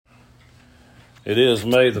It is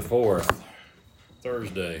May the 4th,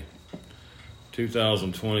 Thursday,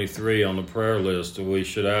 2023. On the prayer list, we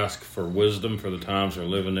should ask for wisdom for the times we're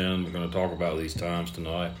living in. We're going to talk about these times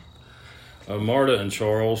tonight. Marta and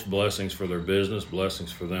Charles, blessings for their business,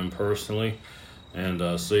 blessings for them personally, and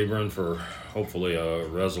Sebron for hopefully a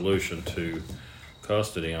resolution to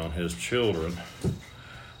custody on his children.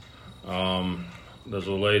 There's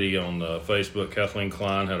a lady on Facebook, Kathleen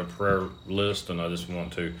Klein, had a prayer list, and I just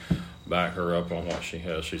want to back her up on what she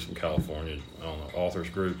has. She's from California on the authors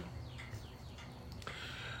group.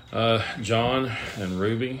 John and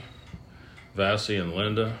Ruby, Vassie and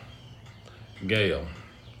Linda, Gail,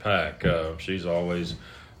 Pack. She's always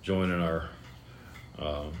joining our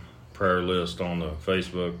prayer list on the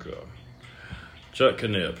Facebook. Chuck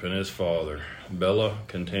Knipp and his father, Bella,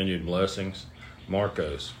 continued blessings.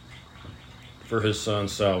 Marcos, for his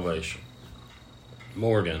son's salvation.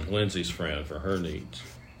 Morgan, Lindsay's friend, for her needs.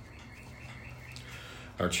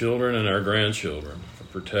 Our children and our grandchildren for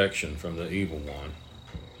protection from the evil one.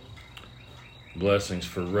 Blessings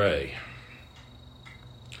for Ray.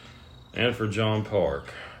 And for John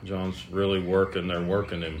Park. John's really working. They're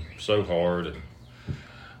working him so hard. And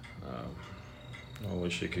I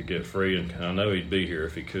wish he could get free. And I know he'd be here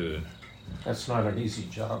if he could. That's not an easy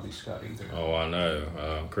job he's got either. Oh, I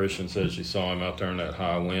know. Christian said she saw him out there in that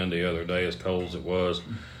high wind the other day, as cold as it was,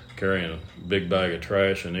 carrying a big bag of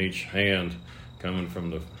trash in each hand, coming from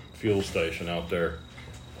the fuel station out there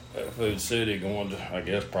at Food City, going to, I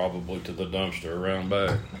guess, probably to the dumpster around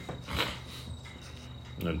back.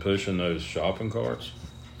 And pushing those shopping carts.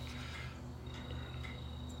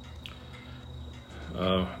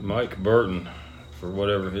 Mike Burton, for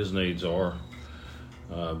whatever his needs are.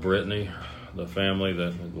 Brittany, the family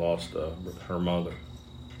that had lost her mother.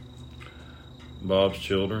 Bob's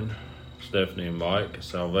children, Stephanie and Mike,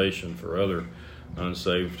 salvation for other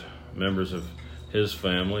unsaved members of his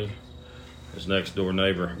family. His next door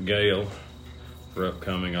neighbor, Gail, for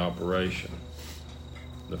upcoming operation.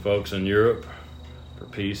 The folks in Europe, for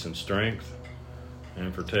peace and strength,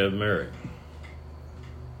 and for Ted Merrick.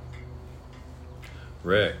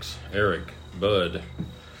 Rex, Eric, Bud.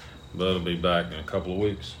 Bud will be back in a couple of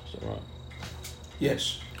weeks. Is that right?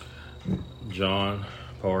 Yes. John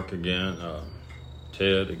Park again,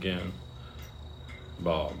 Ted again,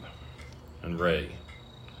 Bob, and Ray.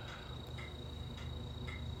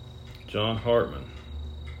 John Hartman,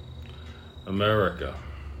 America,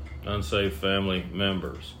 unsaved family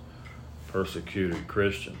members, persecuted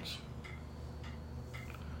Christians.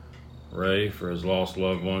 Ray for his lost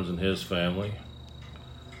loved ones and his family.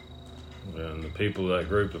 And the people of that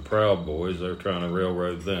group, the Proud Boys, they're trying to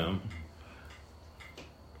railroad them.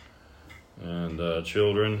 And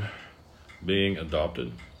children being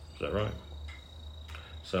adopted. Is that right?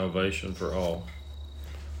 Salvation for all.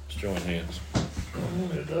 Let's join hands.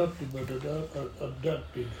 Adopted, but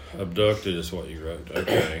abducted. Abducted is what you wrote.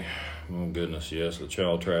 Okay. Oh, goodness, yes. The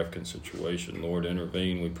child trafficking situation. Lord,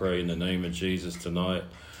 intervene. We pray in the name of Jesus tonight.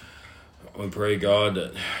 We pray, God,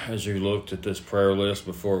 that as you looked at this prayer list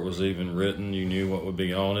before it was even written, you knew what would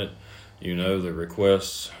be on it. You know the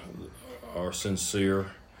requests are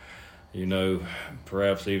sincere. You know,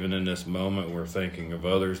 perhaps even in this moment, we're thinking of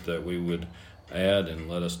others that we would add, and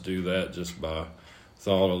let us do that just by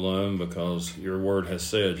thought alone, because your word has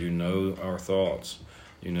said you know our thoughts.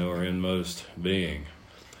 You know our inmost being.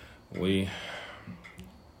 We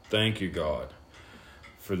thank you, God,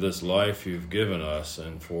 for this life you've given us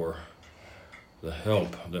and for the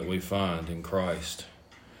help that we find in Christ.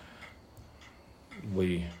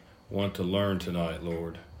 We want to learn tonight,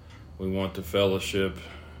 Lord. We want to fellowship.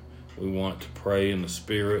 We want to pray in the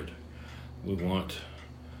Spirit. We want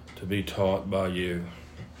to be taught by you.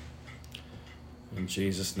 In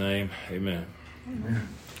Jesus' name, amen. Amen.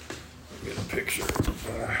 Get a picture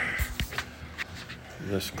of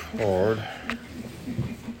this card.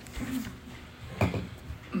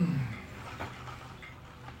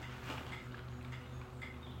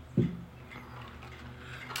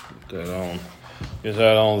 Get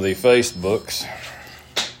that on the Facebooks.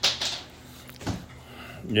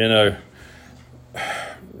 You know,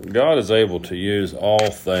 God is able to use all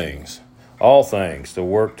things to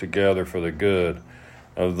work together for the good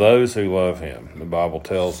of those who love Him, the Bible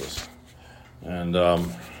tells us. And,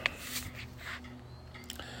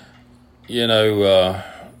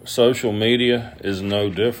 social media is no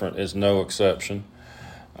different. It's no exception.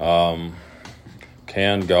 Can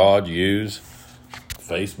God use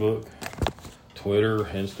Facebook, Twitter,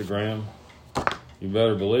 Instagram? You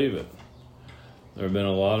better believe it. There have been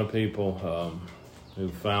a lot of people who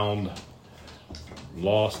found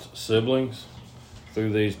lost siblings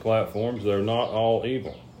through these platforms. They're not all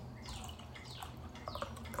evil.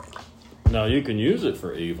 Now, you can use it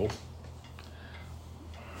for evil,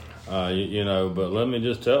 but let me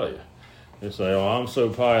just tell you. You say, oh, I'm so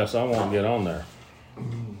pious, I won't get on there.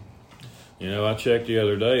 I checked the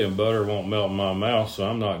other day and butter won't melt in my mouth, so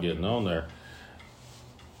I'm not getting on there.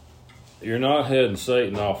 You're not heading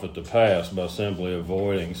Satan off at the pass by simply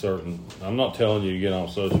avoiding certain... I'm not telling you to get on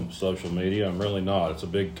social media. I'm really not. It's a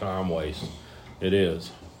big time waste. It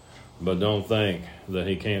is. But don't think that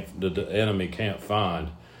the enemy can't find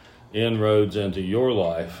inroads into your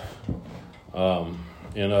life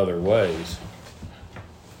in other ways,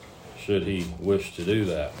 should he wish to do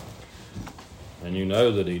that. And you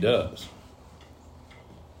know that he does.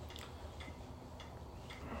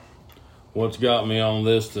 What's got me on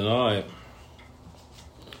this tonight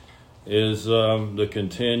is the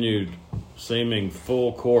continued seeming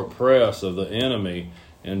full court press of the enemy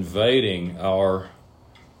invading our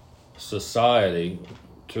society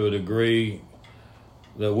to a degree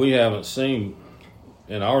that we haven't seen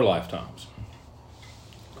in our lifetimes.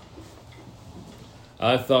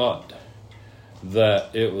 I thought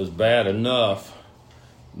that it was bad enough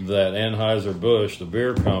that Anheuser-Busch, the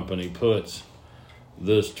beer company, puts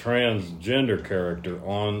this transgender character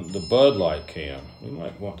on the Bud Light can. We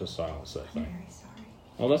might want to silence that thing. I'm very sorry.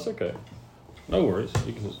 Oh, that's okay. No worries.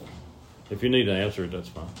 You can just, if you need to answer it, that's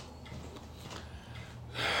fine.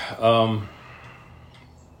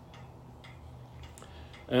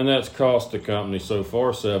 And that's cost the company so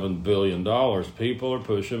far $7 billion. People are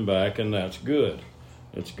pushing back, and that's good.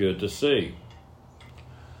 It's good to see.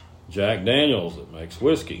 Jack Daniels, that makes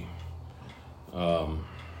whiskey,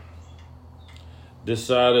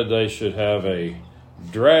 decided they should have a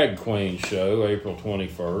drag queen show April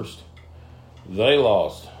 21st. They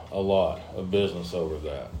lost a lot of business over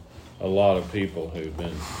that. A lot of people who've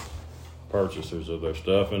been purchasers of their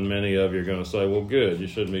stuff, and many of you are going to say, well, good, you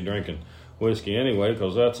shouldn't be drinking whiskey anyway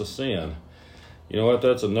because that's a sin. You know what?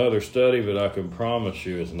 That's another study, but I can promise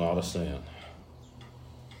you it's not a sin.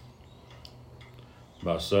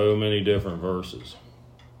 By so many different verses.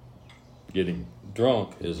 Getting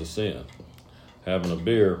drunk is a sin. Having a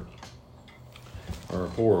beer or a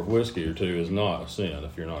pour of whiskey or two is not a sin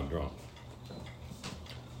if you're not drunk.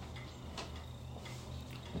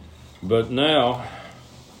 But now,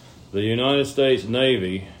 the United States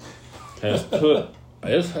Navy has put,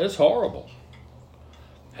 it's horrible,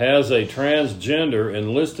 has a transgender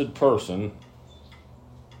enlisted person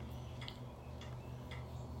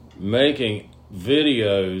making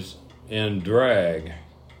videos in drag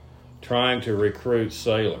trying to recruit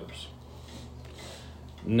sailors.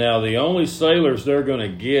 Now, the only sailors they're going to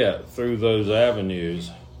get through those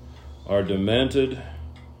avenues are demented,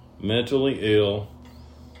 mentally ill,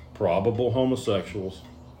 probable homosexuals.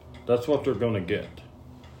 That's what they're going to get.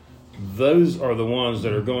 Those are the ones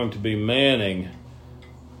that are going to be manning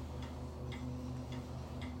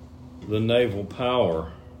the naval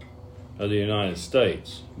power of the United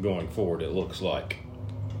States going forward, it looks like.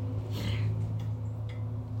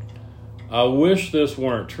 I wish this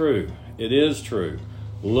weren't true. It is true.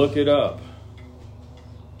 Look it up.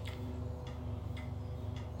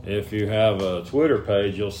 If you have a Twitter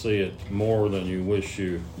page, you'll see it more than you wish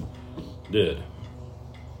you did.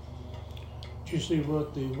 Did you see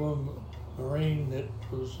what the one Marine that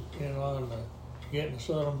was in on getting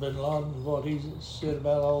Osama bin Laden, what he said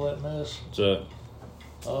about all that mess? What's that?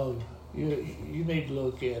 Oh, you need to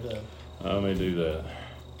look at Let me do that.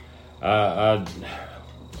 I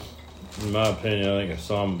in my opinion, I think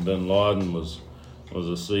Osama bin Laden was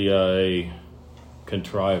a CIA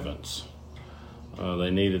contrivance.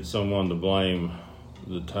 They needed someone to blame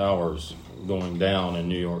the towers going down in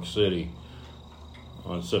New York City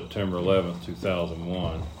on September 11th,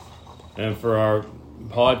 2001. And for our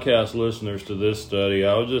podcast listeners to this study,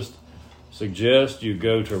 I would just suggest you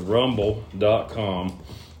go to rumble.com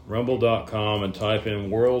and type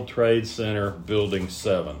in World Trade Center Building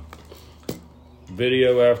 7.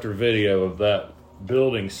 Video after video of that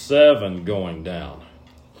Building 7 going down.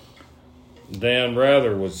 Dan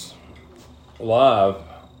Rather was live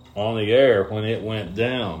on the air when it went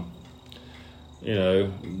down. You know,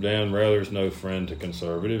 Dan Rather's no friend to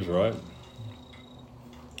conservatives, right?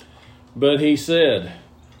 But he said,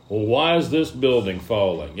 well, why is this building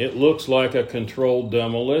falling? It looks like a controlled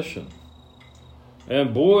demolition.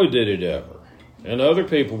 And boy, did it ever. And other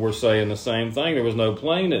people were saying the same thing. There was no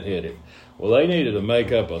plane that hit it. Well, they needed to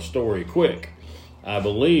make up a story quick. I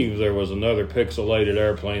believe there was another pixelated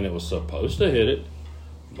airplane that was supposed to hit it,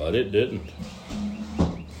 but it didn't.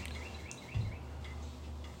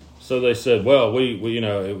 So they said, well,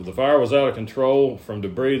 the fire was out of control from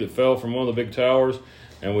debris that fell from one of the big towers,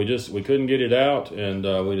 and we couldn't get it out, and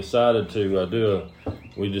we decided to do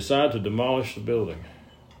we decide to demolish the building.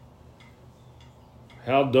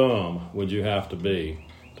 How dumb would you have to be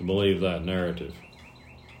to believe that narrative?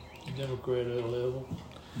 Democrat at a level.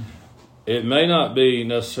 It may not be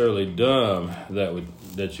necessarily dumb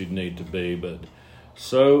that you'd need to be, but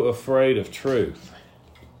so afraid of truth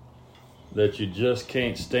that you just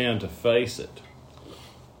can't stand to face it,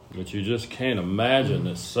 that you just can't imagine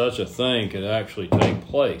that such a thing could actually take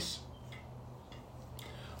place.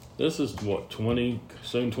 This is what,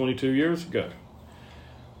 soon 22 years ago.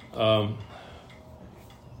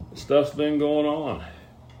 Stuff's been going on.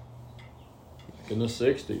 In the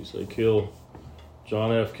 60s, they killed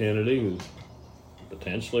John F. Kennedy, who's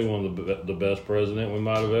potentially one of the best president we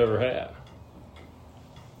might have ever had.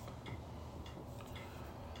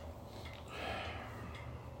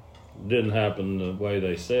 Didn't happen the way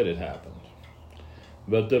they said it happened.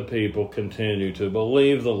 But the people continue to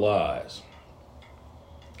believe the lies.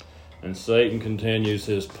 And Satan continues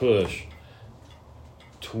his push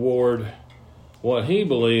toward what he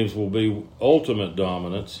believes will be ultimate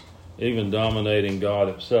dominance, even dominating God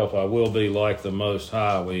himself. I will be like the Most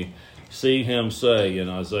High, we see him say in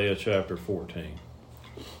Isaiah chapter 14.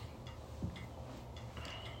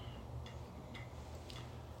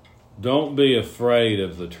 Don't be afraid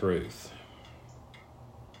of the truth.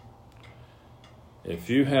 If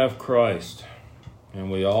you have Christ, and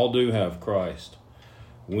we all do have Christ,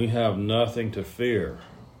 we have nothing to fear.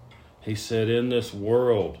 He said, in this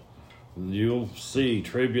world, you'll see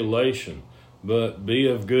tribulation, but be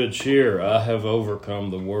of good cheer. I have overcome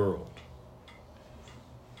the world.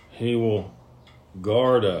 He will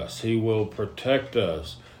guard us. He will protect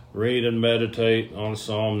us. Read and meditate on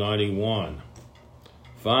Psalm 91.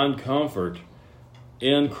 Find comfort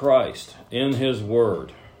in Christ, in his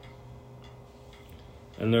word.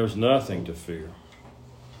 And there's nothing to fear.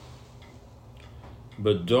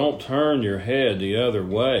 But don't turn your head the other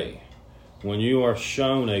way when you are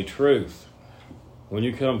shown a truth. When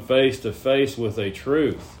you come face to face with a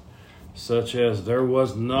truth, such as there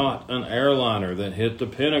was not an airliner that hit the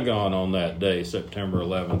Pentagon on that day, September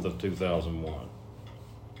 11th of 2001.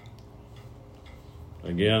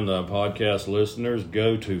 Again, the podcast listeners,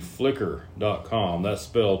 go to Flickr.com. That's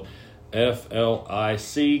spelled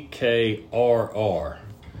Flickr.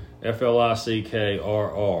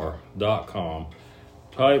 Flickr.com.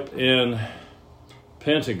 Type in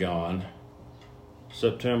Pentagon,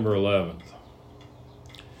 September 11th.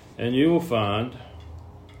 And you will find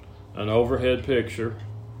an overhead picture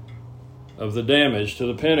of the damage to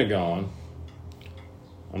the Pentagon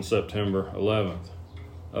on September 11th.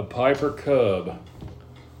 A Piper Cub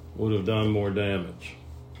would have done more damage.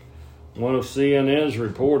 One of CNN's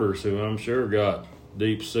reporters, who I'm sure got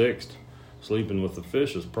deep sixed, sleeping with the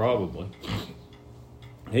fishes probably,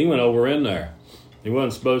 he went over in there. He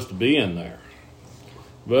wasn't supposed to be in there.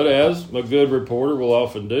 But as a good reporter will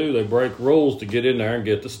often do, they break rules to get in there and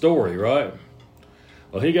get the story, right?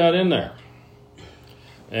 Well, he got in there.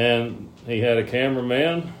 And he had a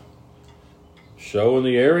cameraman showing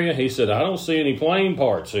the area. He said, I don't see any plane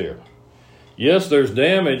parts here. Yes, there's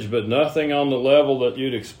damage, but nothing on the level that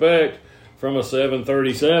you'd expect from a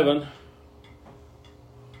 737.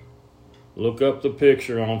 Look up the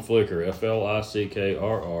picture on Flickr,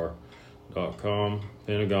 Flickr.com,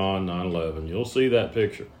 Pentagon 9/11. You'll see that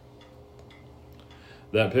picture.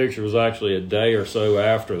 That picture was actually a day or so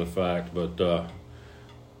after the fact, but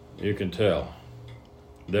you can tell.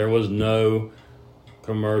 There was no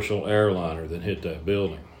commercial airliner that hit that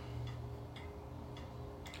building.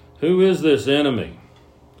 Who is this enemy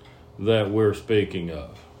that we're speaking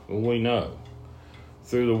of? Well, we know.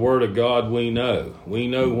 Through the Word of God, we know. We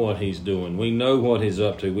know what he's doing. We know what he's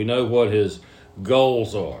up to. We know what his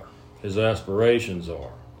goals are, his aspirations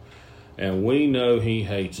are. And we know he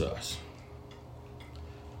hates us.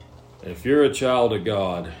 If you're a child of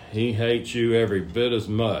God, he hates you every bit as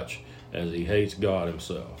much as he hates God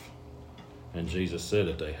himself. And Jesus said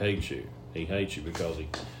it, they hate you. He hates you because he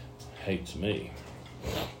hates me.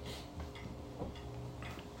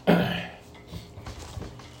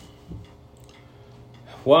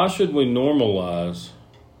 Why should we normalize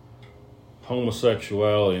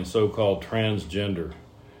homosexuality and so-called transgender?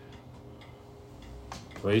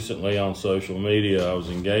 Recently on social media, I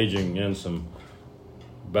was engaging in some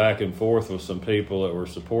back and forth with some people that were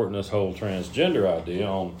supporting this whole transgender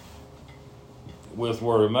idea with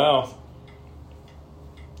word of mouth.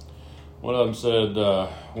 One of them said,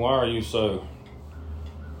 why are you so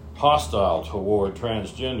hostile toward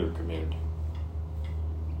transgender community?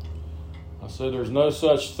 I said, there's no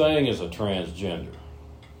such thing as a transgender.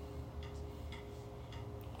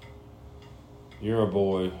 You're a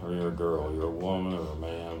boy or you're a girl, you're a woman or a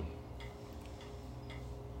man.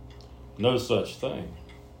 No such thing.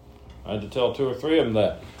 I had to tell 2 or 3 of them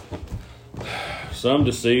that. Some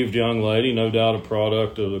deceived young lady, no doubt a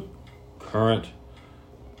product of the current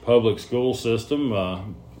public school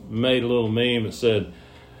system, made a little meme that said,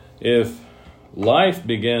 if life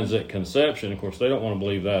begins at conception, of course they don't want to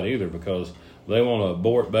believe that either because they want to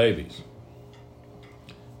abort babies.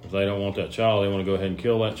 If they don't want that child, they want to go ahead and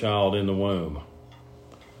kill that child in the womb.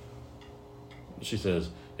 She says,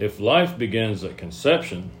 if life begins at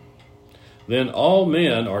conception, then all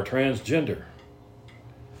men are transgender.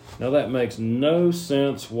 Now that makes no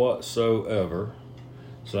sense whatsoever.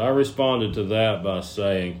 So I responded to that by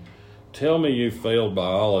saying, tell me you failed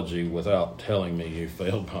biology without telling me you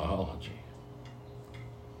failed biology.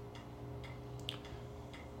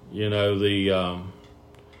 You know, the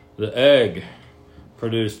egg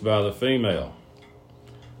produced by the female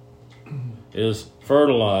is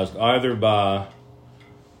fertilized either by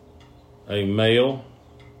a male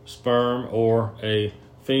sperm or a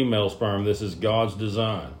female sperm. This is God's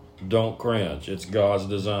design. Don't cringe. It's God's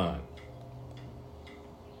design.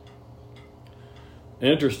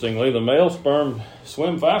 Interestingly, the male sperm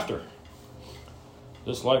swim faster.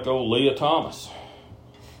 Just like old Leah Thomas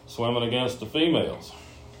swimming against the females.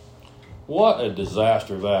 What a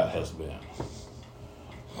disaster that has been.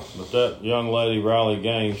 But that young lady, Riley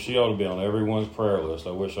Gaines, she ought to be on everyone's prayer list.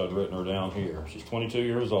 I wish I'd written her down here. She's 22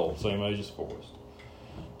 years old, same age as Forrest.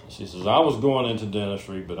 She says, I was going into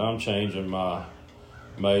dentistry, but I'm changing my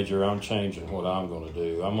major. I'm changing what I'm going to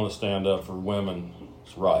do. I'm going to stand up for women's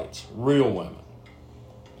rights, real women,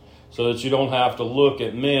 so that you don't have to look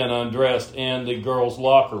at men undressed in the girls'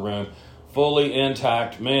 locker room, fully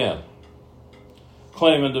intact men,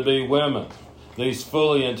 claiming to be women. These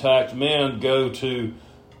fully intact men go to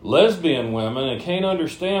lesbian women and can't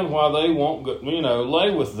understand why they won't,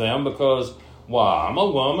 lay with them because, why, I'm a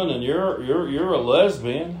woman and you're a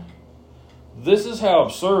lesbian. This is how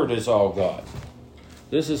absurd it's all got.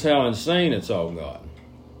 This is how insane it's all got.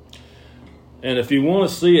 And if you want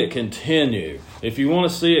to see it continue, if you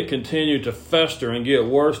want to see it continue to fester and get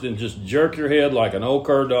worse, then just jerk your head like an old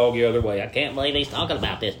cur dog the other way. I can't believe he's talking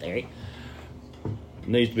about this, Terry. It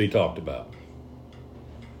needs to be talked about.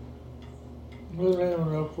 We're having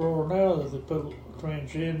an uproar now that they put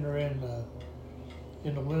transgender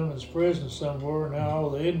in the women's prison somewhere. Now all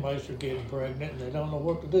the inmates are getting pregnant and they don't know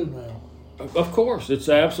what to do now. Of course, it's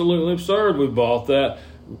absolutely absurd. We bought that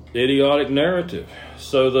idiotic narrative.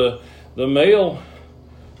 So the male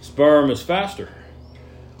sperm is faster.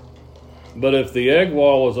 But if the egg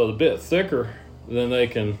wall is a bit thicker than they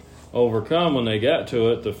can overcome when they get to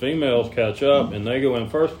it, the females catch up and they go in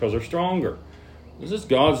first because they're stronger. This is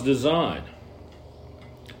God's design.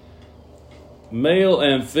 Male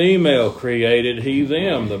and female created he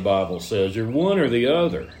them, the Bible says. You're one or the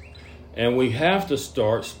other. And we have to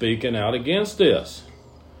start speaking out against this.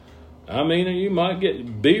 I mean, you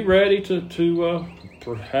might be ready to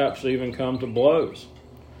perhaps even come to blows,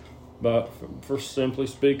 but for simply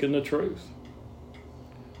speaking the truth.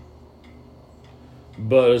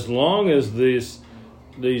 But as long as these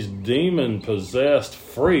demon-possessed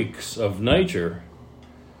freaks of nature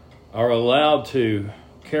are allowed to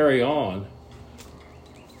carry on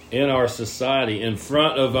in our society, in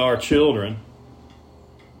front of our children,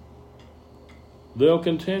 they'll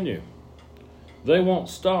continue. They won't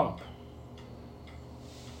stop.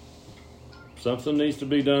 Something needs to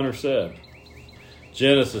be done or said.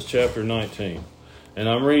 Genesis chapter 19. And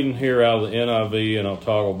I'm reading here out of the NIV, and I'll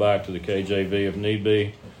toggle back to the KJV if need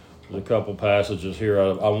be. There's a couple passages here.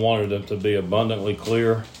 I wanted them to be abundantly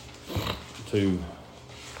clear to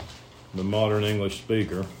the modern English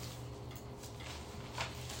speaker.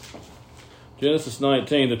 Genesis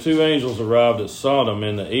 19, the 2 angels arrived at Sodom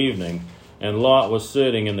in the evening, and Lot was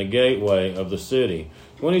sitting in the gateway of the city.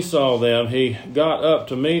 When he saw them, he got up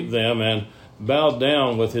to meet them and bowed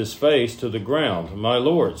down with his face to the ground. My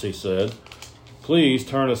lords, he said, please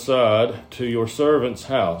turn aside to your servant's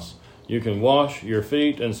house. You can wash your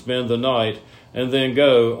feet and spend the night, and then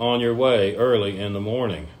go on your way early in the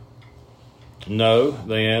morning. No,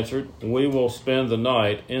 they answered, we will spend the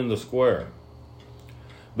night in the square.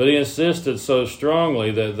 But he insisted so strongly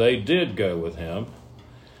that they did go with him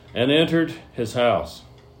and entered his house.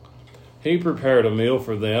 He prepared a meal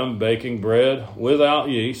for them, baking bread without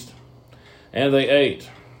yeast, and they ate.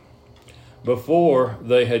 Before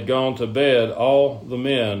they had gone to bed, all the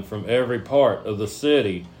men from every part of the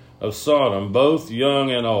city of Sodom, both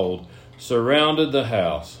young and old, surrounded the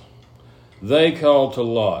house. They called to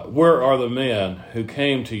Lot, where are the men who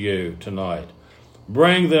came to you tonight?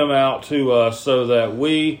 Bring them out to us so that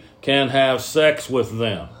we can have sex with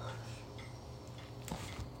them.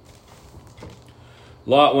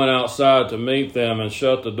 Lot went outside to meet them and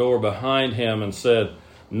shut the door behind him and said,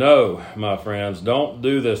 "No, my friends, don't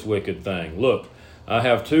do this wicked thing. Look, I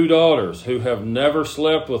have 2 daughters who have never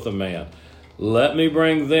slept with a man. Let me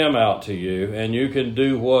bring them out to you, and you can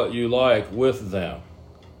do what you like with them."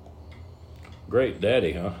 Great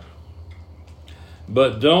daddy, huh?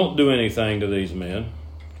 "But don't do anything to these men,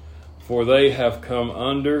 for they have come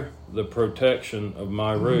under the protection of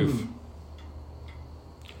my roof."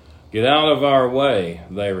 "Get out of our way,"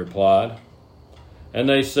 they replied. And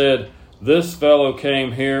they said, "This fellow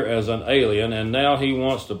came here as an alien, and now he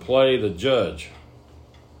wants to play the judge.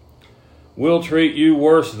 We'll treat you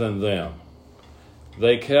worse than them."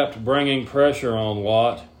 They kept bringing pressure on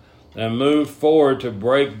Lot and moved forward to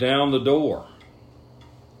break down the door.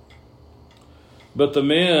 But the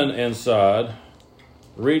men inside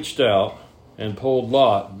reached out and pulled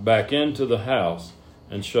Lot back into the house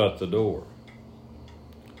and shut the door.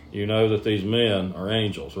 You know that these men are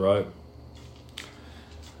angels, right?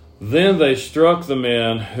 Then they struck the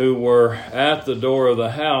men who were at the door of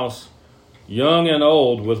the house, young and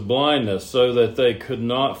old, with blindness, so that they could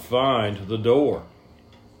not find the door.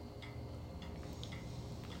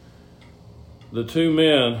 The 2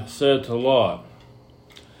 men said to Lot,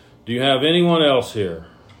 "Do you have anyone else here?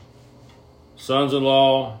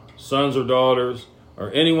 Sons-in-law, sons or daughters,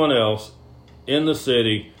 or anyone else in the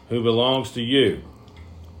city who belongs to you?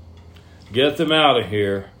 Get them out of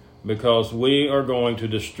here, because we are going to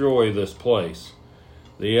destroy this place.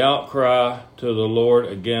 The outcry to the Lord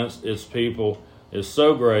against its people is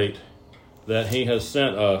so great that he has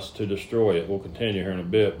sent us to destroy it." We'll continue here in a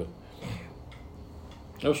bit, but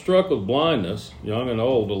they're struck with blindness, young and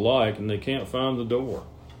old alike, and they can't find the door.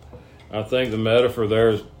 I think the metaphor there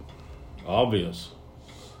is obvious.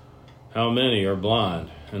 How many are blind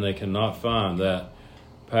and they cannot find that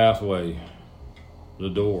pathway, the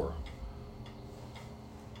door?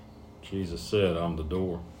 Jesus said, "I'm the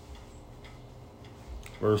door."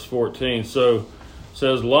 Verse 14 says,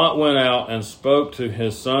 Lot went out and spoke to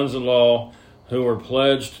his sons-in-law who were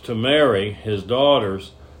pledged to marry his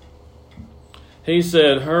daughters. He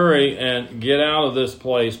said, "Hurry and get out of this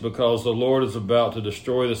place, because the Lord is about to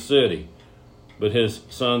destroy the city." But his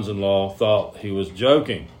sons-in-law thought he was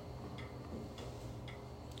joking.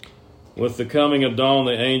 With the coming of dawn,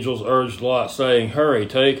 the angels urged Lot, saying, "Hurry,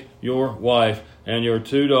 take your wife and your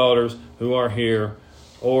 2 daughters who are here,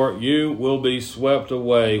 or you will be swept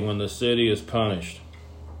away when the city is punished."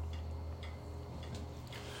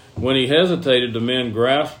 When he hesitated, the men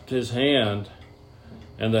grasped his hand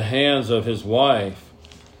and the hands of his wife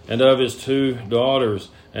and of his 2 daughters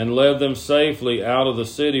and led them safely out of the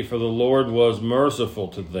city, for the Lord was merciful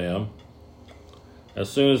to them. As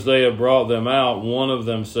soon as they had brought them out, one of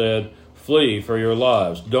them said, "Flee for your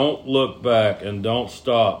lives. Don't look back and don't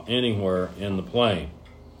stop anywhere in the plain.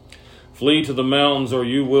 Flee to the mountains, or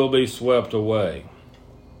you will be swept away."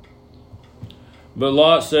 But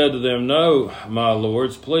Lot said to them, "No, my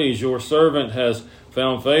lords, please, your servant has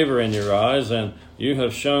found favor in your eyes, and you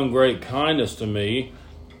have shown great kindness to me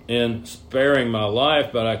in sparing my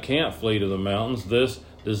life, but I can't flee to the mountains. This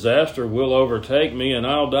disaster will overtake me, and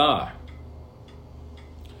I'll die.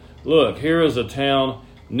 Look, here is a town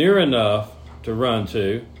near enough to run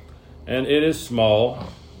to, and it is small.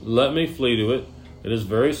 Let me flee to it. It is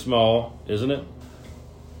very small, isn't it?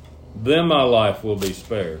 Then my life will be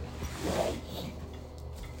spared."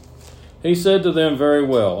 He said to them, "Very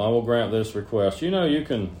well, I will grant this request." You know, you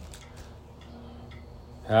can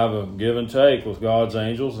have a give and take with God's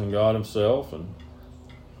angels and God himself, and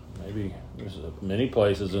maybe there's many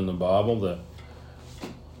places in the Bible that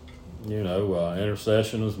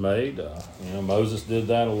intercession was made. Moses did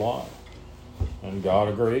that a lot, and God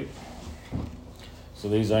agreed. So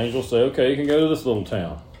these angels say, "Okay, you can go to this little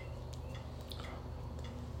town.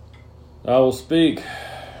 I will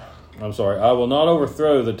not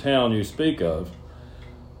overthrow the town you speak of,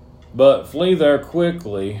 but flee there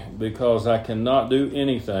quickly, because I cannot do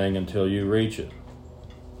anything until you reach it."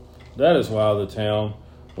 That is why the town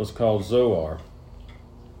was called Zoar.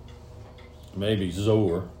 Maybe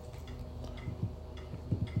Zor.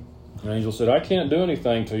 The angel said, "I can't do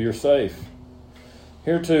anything till you're safe."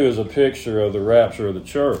 Here too is a picture of the rapture of the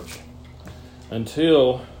church.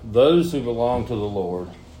 Until those who belong to the Lord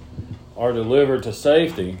are delivered to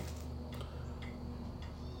safety,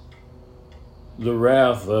 the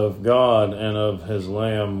wrath of God and of his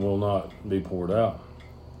Lamb will not be poured out.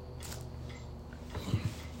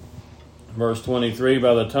 Verse 23,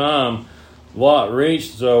 by the time Lot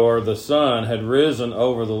reached Zoar, the sun had risen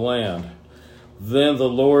over the land. Then the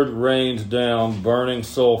Lord rained down burning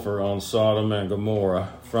sulfur on Sodom and Gomorrah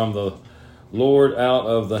from the Lord out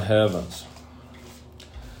of the heavens.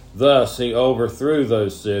 Thus he overthrew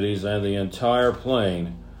those cities and the entire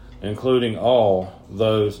plain, including all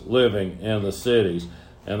those living in the cities,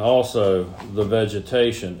 and also the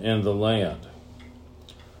vegetation in the land.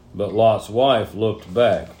 But Lot's wife looked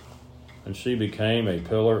back, and she became a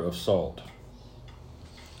pillar of salt.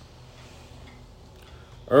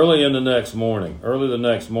 Early the next morning,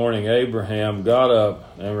 Abraham got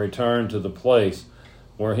up and returned to the place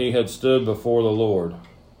where he had stood before the Lord.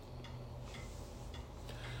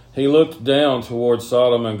 He looked down toward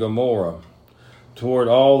Sodom and Gomorrah, toward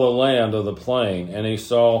all the land of the plain, and he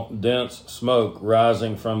saw dense smoke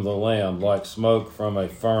rising from the land like smoke from a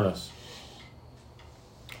furnace.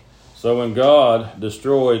 So when God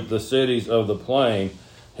destroyed the cities of the plain,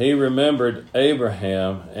 he remembered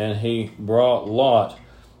Abraham, and he brought Lot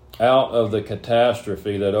out of the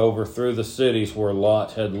catastrophe that overthrew the cities where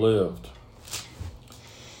Lot had lived.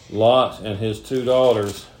 Lot and his 2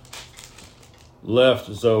 daughters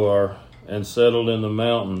left Zoar and settled in the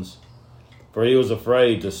mountains, for he was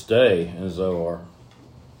afraid to stay in Zoar.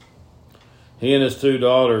 He and his 2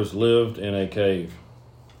 daughters lived in a cave.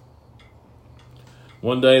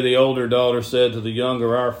 One day the older daughter said to the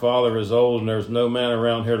younger, "Our father is old, and there's no man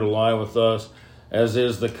around here to lie with us, as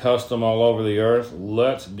is the custom all over the earth.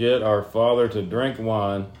 Let's get our father to drink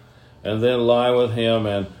wine, and then lie with him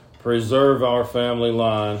and preserve our family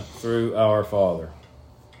line through our father."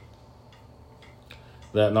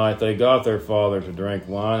 That night they got their father to drink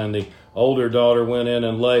wine, and the older daughter went in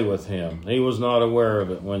and lay with him. He was not aware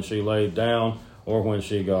of it when she laid down or when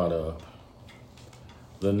she got up.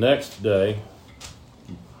 The next day,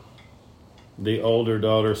 the older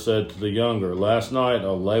daughter said to the younger, "Last night I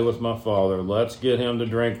lay with my father. Let's get him to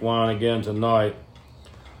drink wine again tonight,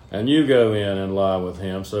 and you go in and lie with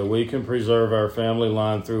him so we can preserve our family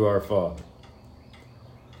line through our father."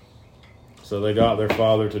 So they got their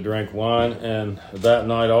father to drink wine, and that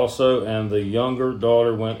night also, and the younger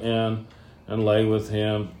daughter went in and lay with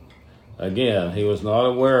him again. He was not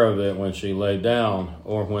aware of it when she lay down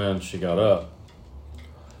or when she got up.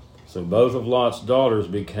 So both of Lot's daughters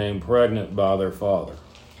became pregnant by their father.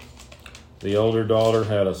 The older daughter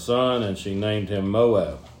had a son, and she named him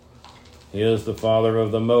Moab. He is the father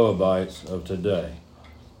of the Moabites of today.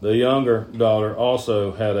 The younger daughter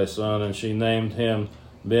also had a son, and she named him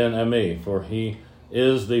Ben-Ami, for he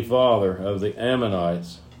is the father of the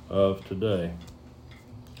Ammonites of today.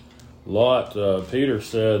 Lot, Peter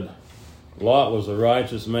said, Lot was a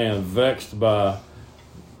righteous man, vexed by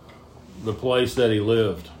the place that he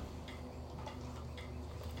lived.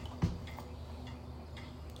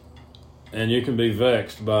 And you can be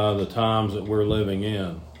vexed by the times that we're living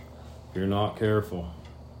in if you're not careful.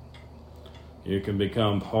 You can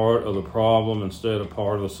become part of the problem instead of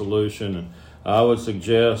part of the solution. And I would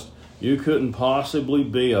suggest you couldn't possibly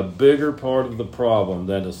be a bigger part of the problem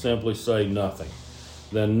than to simply say nothing,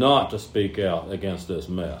 than not to speak out against this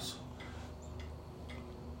mess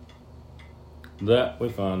that we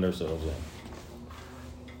find ourselves in.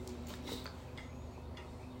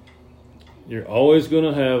 You're always going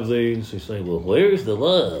to have these who say, "Well, where's the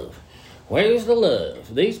love? Where's the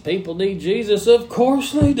love? These people need Jesus." Of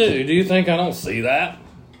course they do. Do you think I don't see that?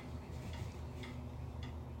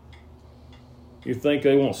 You think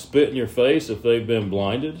they won't spit in your face if they've been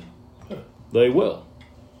blinded? They will.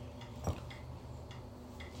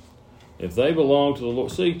 If they belong to the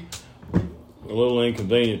Lord. See, a little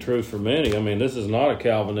inconvenient truth for many. I mean, this is not a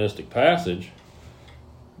Calvinistic passage,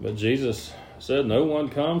 but Jesus said, "No one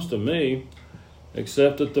comes to me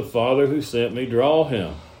except that the Father who sent me draw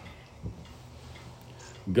him."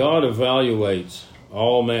 God evaluates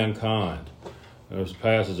all mankind. There's a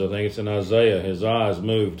passage, I think it's in Isaiah, his eyes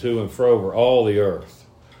move to and fro over all the earth.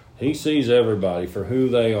 He sees everybody for who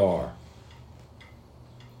they are.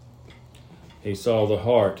 He saw the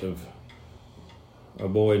heart of a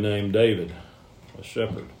boy named David, a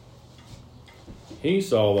shepherd. He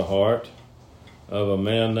saw the heart of a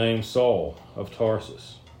man named Saul of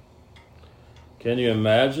Tarsus. Can you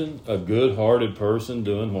imagine a good-hearted person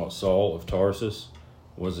doing what Saul of Tarsus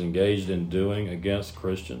was engaged in doing against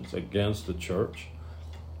Christians, against the church?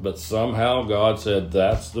 But somehow God said,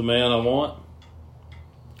 "That's the man I want."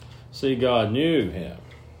 See, God knew him.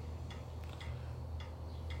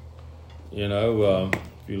 You know,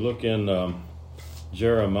 if you look in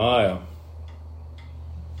Jeremiah,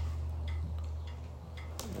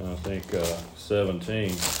 I think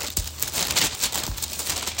 17.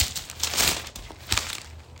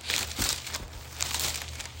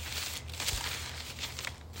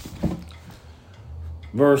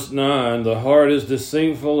 Verse 9, "The heart is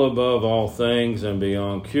deceitful above all things and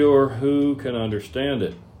beyond cure. Who can understand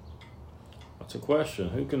it?" That's a question.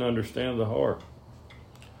 Who can understand the heart?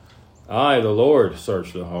 I, the Lord,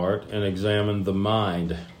 search the heart and examine the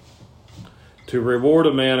mind, to reward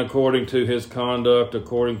a man according to his conduct,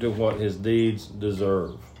 according to what his deeds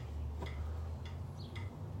deserve.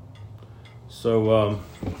 So,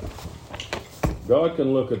 God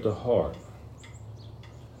can look at the heart.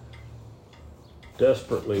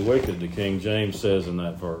 Desperately wicked, the King James says in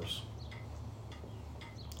that verse.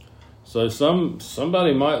 So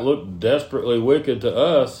somebody might look desperately wicked to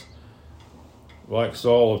us, like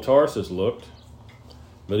Saul of Tarsus looked,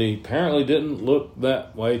 but he apparently didn't look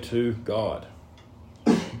that way to God.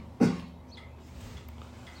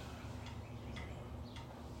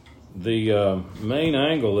 The main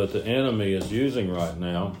angle that the enemy is using right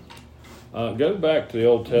now, go back to the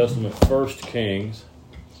Old Testament, 1 Kings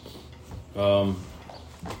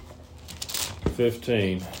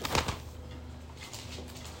 15.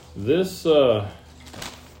 This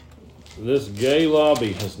gay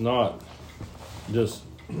lobby has not just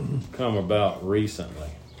come about recently,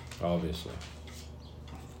 obviously.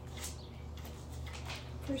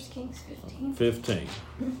 1 Kings 15. 15.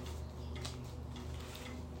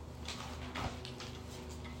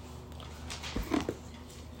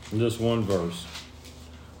 This one verse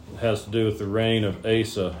has to do with the reign of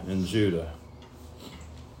Asa in Judah.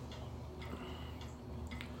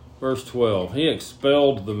 Verse 12, he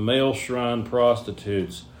expelled the male shrine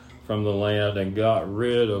prostitutes from the land and got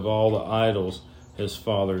rid of all the idols his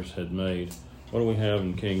fathers had made. What do we have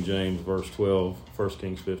in King James, verse 12, 1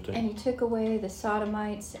 Kings 15? And he took away the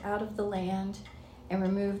Sodomites out of the land and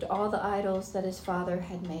removed all the idols that his father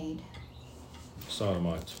had made.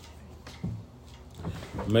 Sodomites.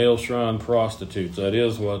 Male shrine prostitutes, that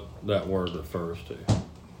is what that word refers to.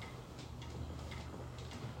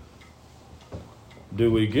 Do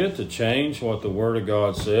we get to change what the Word of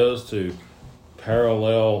God says to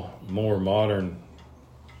parallel more modern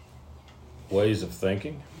ways of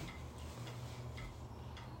thinking?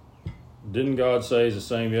 Didn't God say He's the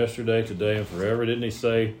same yesterday, today, and forever? Didn't He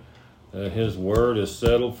say His Word is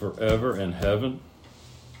settled forever in heaven?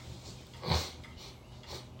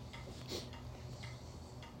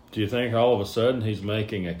 Do you think all of a sudden He's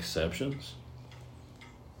making exceptions?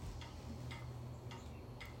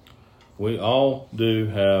 We all do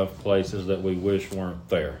have places that we wish weren't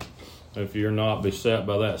there. If you're not beset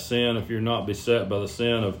by that sin, if you're not beset by the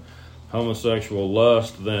sin of homosexual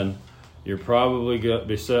lust, then you're probably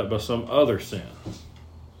beset by some other sin.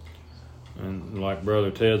 And like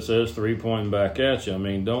Brother Ted says, 3 pointing back at you, I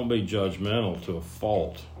mean, don't be judgmental to a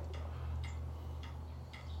fault.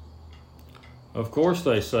 Of course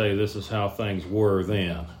they say this is how things were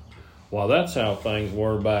then. Well, that's how things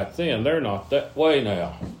were back then. They're not that way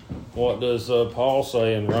now. What does Paul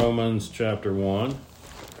say in Romans chapter 1?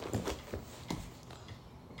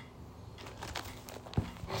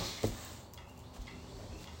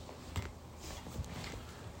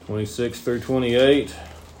 (26 through 28).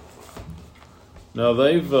 Now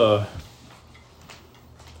they've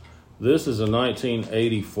this is a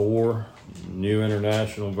 1984 New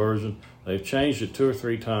International Version. They've changed it 2 or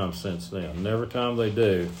 3 times since then. And every time they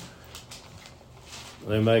do,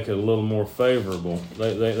 they make it a little more favorable.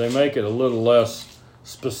 They make it a little less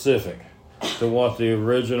specific to what the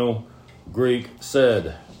original Greek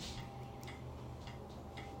said.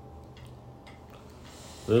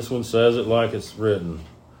 This one says it like it's written.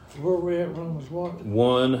 Where are we at, Romans 1?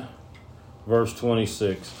 1, verse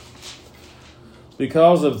 26.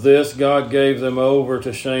 Because of this, God gave them over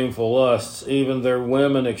to shameful lusts. Even their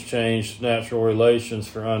women exchanged natural relations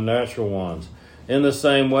for unnatural ones. In the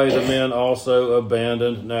same way, the men also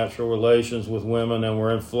abandoned natural relations with women and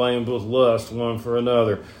were inflamed with lust one for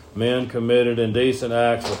another. Men committed indecent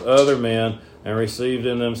acts with other men and received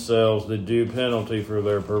in themselves the due penalty for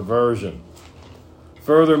their perversion.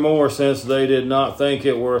 Furthermore, since they did not think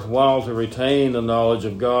it worthwhile to retain the knowledge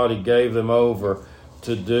of God, He gave them over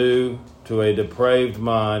to a depraved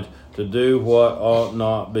mind, to do what ought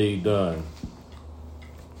not be done.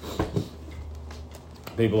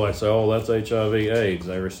 People like say, oh, that's HIV/AIDS.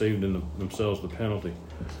 They received in themselves the penalty.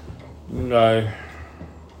 No.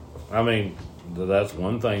 I mean, that's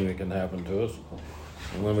one thing that can happen to us.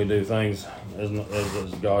 And when we do things as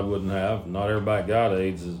God wouldn't have, not everybody got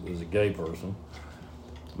AIDS is a gay person.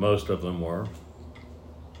 Most of them were.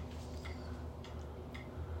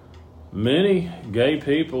 Many gay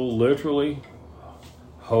people literally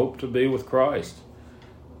hope to be with Christ.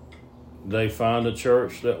 They find a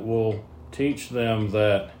church that will teach them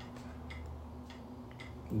that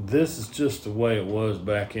this is just the way it was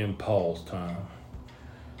back in Paul's time.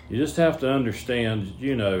 You just have to understand,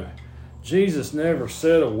 Jesus never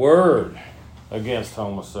said a word against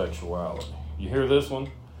homosexuality. You hear this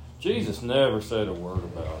one? Jesus never said a word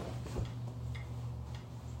about it.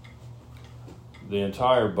 the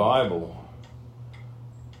entire Bible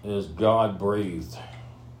is God-breathed.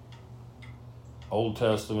 Old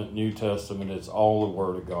Testament, New Testament, it's all the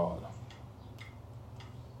Word of God.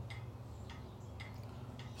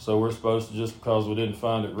 So we're supposed to, just because we didn't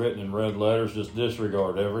find it written in red letters, just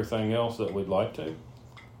disregard everything else that we'd like to?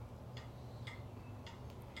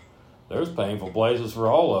 There's painful places for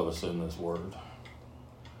all of us in this Word.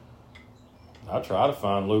 I try to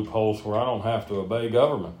find loopholes where I don't have to obey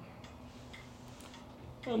government.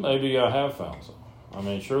 And maybe I have found some. I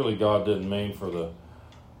mean, surely God didn't mean for the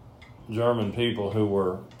German people who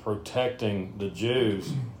were protecting the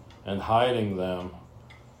Jews and hiding them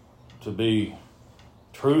to be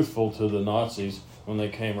truthful to the Nazis when they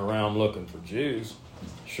came around looking for Jews.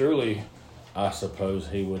 Surely, I suppose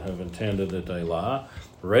he would have intended that they lie.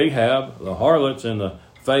 Rahab, the harlots in the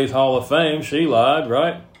Faith Hall of Fame, she lied,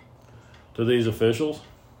 right? To these officials.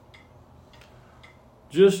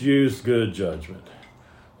 Just use good judgment.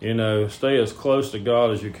 Stay as close to God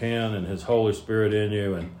as you can and His Holy Spirit in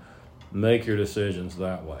you, and make your decisions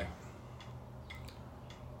that way.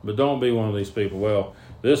 But don't be one of these people, well,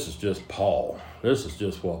 this is just Paul. This is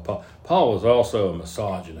just what Paul was also a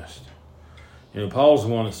misogynist. Paul's the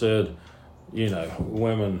one that said,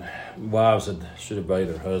 women, wives should obey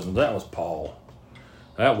their husbands. That was Paul.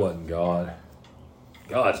 That wasn't God.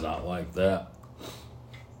 God's not like that.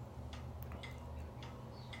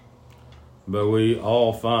 But we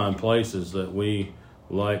all find places that we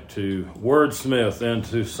like to wordsmith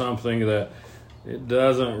into something that it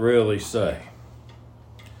doesn't really say.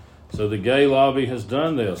 So the gay lobby has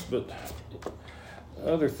done this, but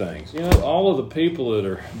other things. All of the people that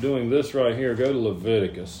are doing this right here, go to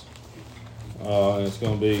Leviticus. And it's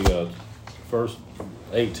going to be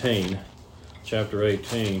chapter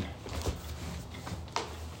 18.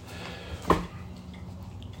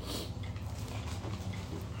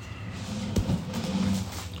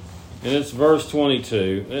 And it's verse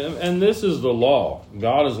 22. And this is the law.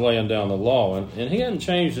 God is laying down the law. And He hadn't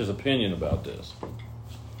changed His opinion about this.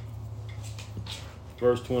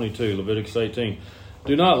 Verse 22, Leviticus 18.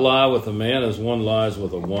 Do not lie with a man as one lies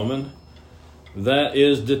with a woman. That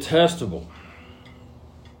is detestable.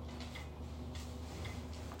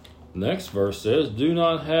 Next verse says, do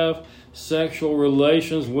not have sexual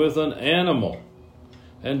relations with an animal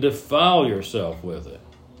and defile yourself with it.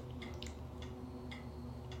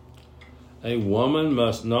 A woman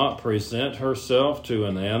must not present herself to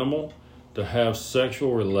an animal to have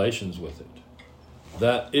sexual relations with it.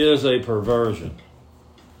 That is a perversion.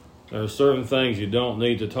 There are certain things you don't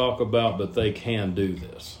need to talk about, but they can do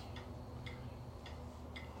this.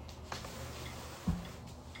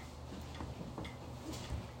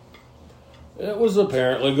 It was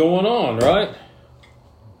apparently going on, right?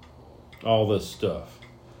 All this stuff.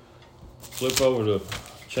 Flip over to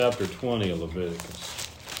chapter 20 of Leviticus.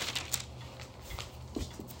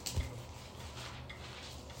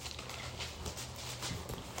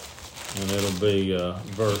 And it'll be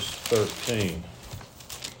verse 13.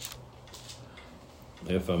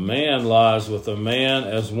 If a man lies with a man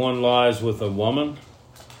as one lies with a woman,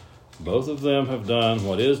 both of them have done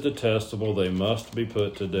what is detestable. They must be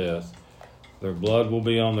put to death. Their blood will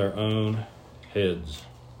be on their own heads.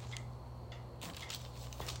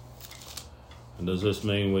 And does this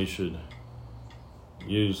mean we should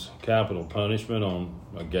use capital punishment on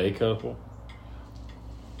a gay couple?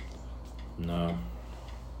 No.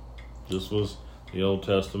 This was the Old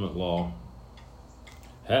Testament law.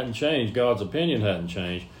 Hadn't changed. God's opinion hadn't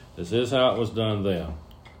changed. This is how it was done then.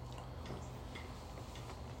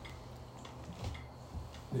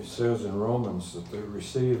 It says in Romans that they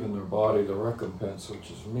receive in their body the recompense,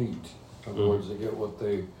 which is meat. In other words, they get what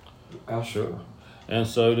they ask for. And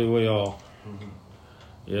so do we all. Mm-hmm.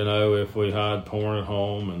 If we hide porn at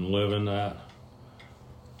home and live in that,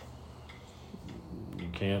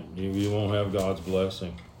 you won't have God's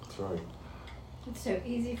blessing. That's right. It's so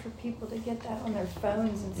easy for people to get that on their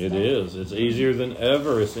phones and stuff. It is. It's easier than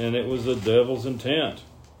ever. And it was the devil's intent.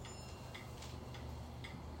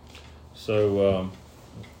 So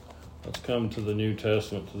let's come to the New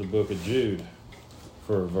Testament, to the book of Jude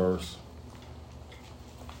for a verse.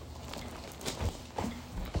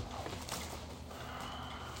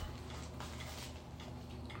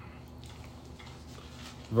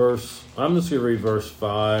 I'm just going to read verse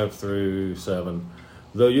 5 through 7.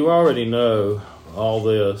 Though you already know all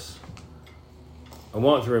this, I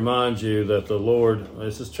want to remind you that the Lord,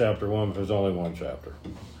 this is chapter 1, but there's only one chapter.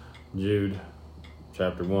 Jude,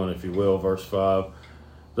 chapter 1, if you will, verse 5.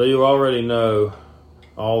 Though you already know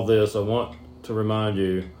all this, I want to remind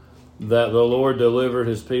you that the Lord delivered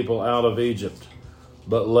His people out of Egypt,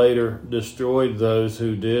 but later destroyed those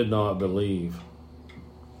who did not believe.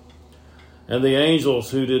 And the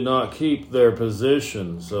angels who did not keep their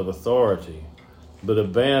positions of authority, but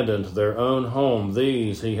abandoned their own home,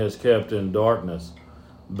 these he has kept in darkness,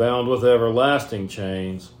 bound with everlasting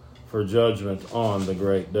chains for judgment on the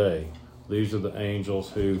great day. These are the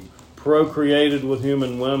angels who procreated with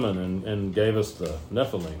human women and gave us the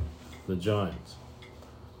Nephilim, the giants.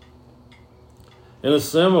 In a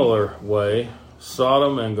similar way,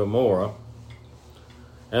 Sodom and Gomorrah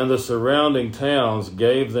and the surrounding towns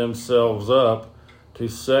gave themselves up to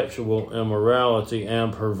sexual immorality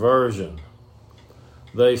and perversion.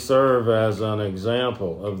 They serve as an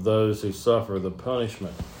example of those who suffer the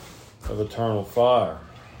punishment of eternal fire.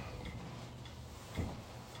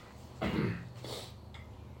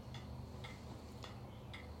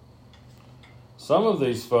 Some of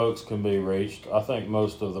these folks can be reached. I think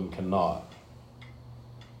most of them cannot.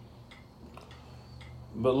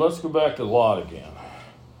 But let's go back to Lot again.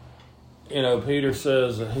 You know, Peter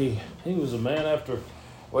says that he was a man after,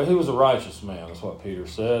 well, he was a righteous man, that's what Peter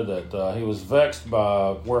said, that he was vexed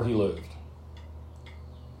by where he lived.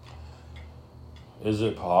 Is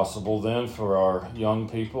it possible then for our young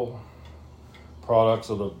people, products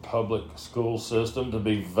of the public school system, to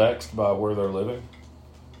be vexed by where they're living?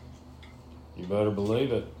 You better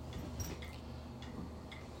believe it.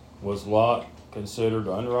 Was Lot considered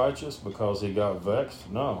unrighteous because he got vexed?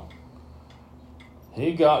 No.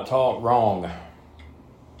 He got taught wrong.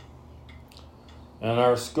 And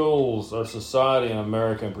our schools, our society in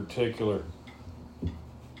America in particular,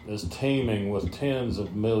 is teeming with tens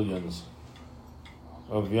of millions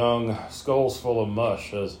of young skulls full of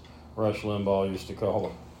mush, as Rush Limbaugh used to call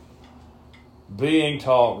them, being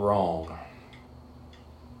taught wrong.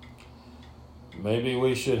 Maybe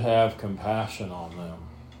we should have compassion on them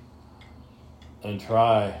and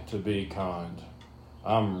try to be kind.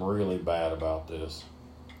 I'm really bad about this.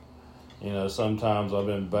 You know, sometimes I've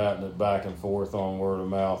been batting it back and forth on word of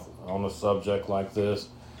mouth on a subject like this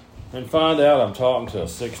and find out I'm talking to a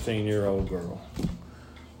 16-year-old girl.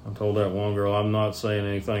 I told that one girl, I'm not saying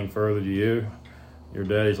anything further to you. Your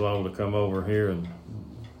daddy's liable to come over here and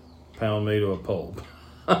pound me to a pulp.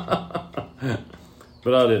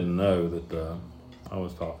 But I didn't know that I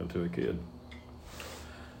was talking to a kid.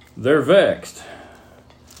 They're vexed.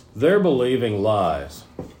 They're believing lies.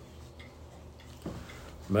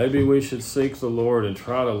 Maybe we should seek the Lord and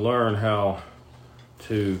try to learn how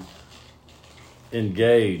to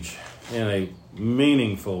engage in a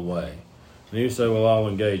meaningful way. And you say, well, I'll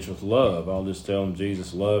engage with love. I'll just tell them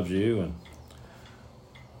Jesus loves you, and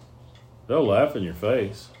they'll laugh in your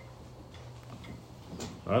face.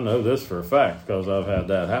 I know this for a fact because I've had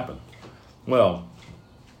that happen. Well,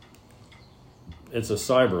 it's a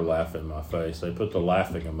cyber laugh in my face. They put the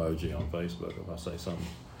laughing emoji on Facebook if I say something.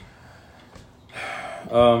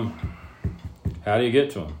 How do you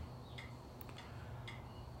get to them?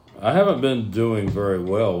 I haven't been doing very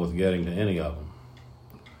well with getting to any of them.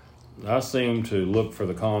 I seem to look for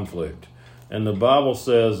the conflict. And the Bible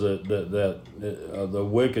says that the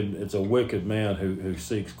wicked, it's a wicked man who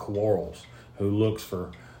seeks quarrels, who looks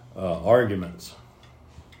for arguments.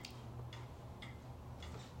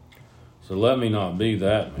 So let me not be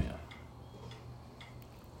that man.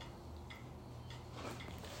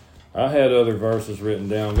 I had other verses written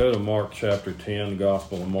down. Go to Mark chapter 10, the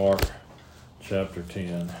Gospel of Mark chapter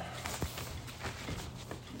 10.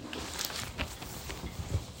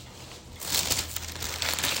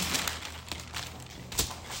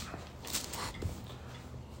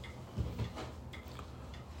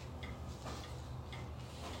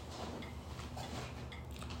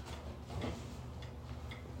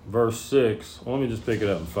 Verse 6, well, let me just pick it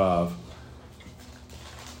up in 5.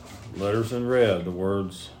 Letters in red, the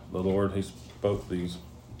words the Lord, he spoke these.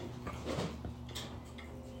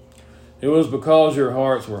 It was because your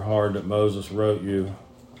hearts were hard that Moses wrote you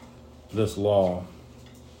this law,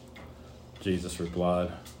 Jesus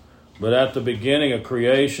replied. But at the beginning of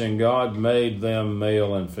creation, God made them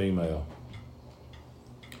male and female.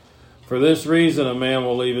 For this reason, a man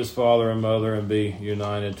will leave his father and mother and be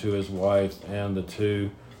united to his wife, and the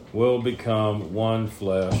two will become one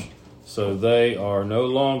flesh. So they are no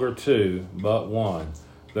longer two, but one.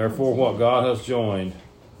 Therefore, what God has joined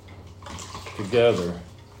together,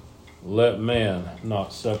 let man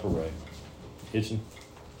not separate. Itching?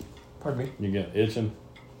 Pardon me? You get itching?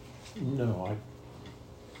 No,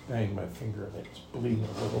 I banged my finger and it's bleeding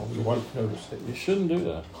a little. You won't notice it. You shouldn't do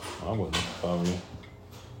that. I wouldn't if I were you.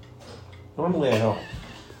 Normally I don't.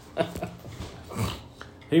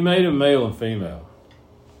 He made him male and female.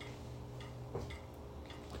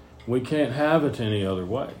 We can't have it any other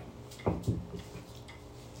way.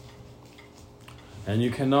 And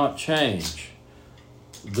you cannot change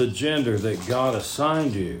the gender that God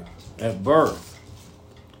assigned you at birth.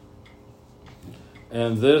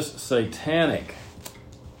 And this satanic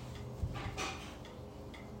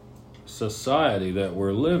society that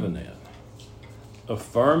we're living in,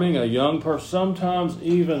 affirming a young person, sometimes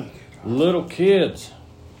even little kids,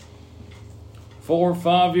 4 or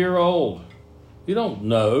 5 year old, you don't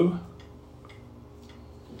know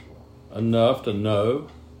enough to know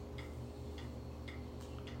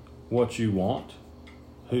what you want,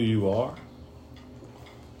 who you are.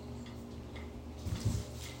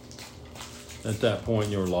 At that point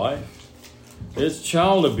in your life, it's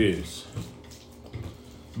child abuse.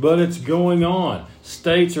 But it's going on.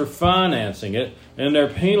 States are financing it, and they're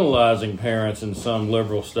penalizing parents in some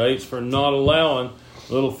liberal states for not allowing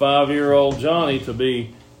little 5-year-old Johnny to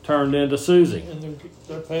be turned into Susie. And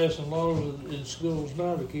they're passing laws in schools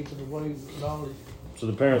now to keep it away knowledge. So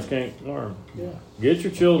the parents can't learn. Yeah. Get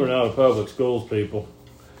your children out of public schools, people.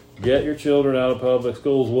 Get your children out of public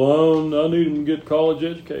schools. Well, I need them to get college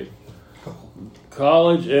educated.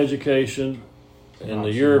 College education in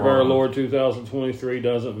the year of our Lord 2023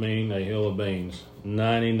 doesn't mean a hill of beans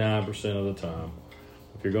 99% of the time.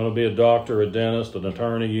 If you're going to be a doctor, a dentist, an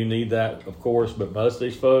attorney, you need that, of course, but most of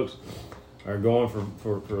these folks are going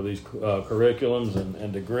for these curriculums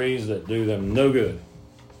and degrees that do them no good.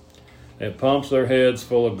 It pumps their heads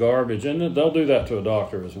full of garbage, and they'll do that to a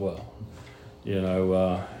doctor as well. You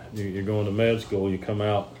know, you're going to med school, you come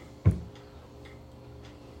out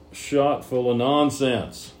shot full of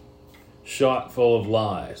nonsense, shot full of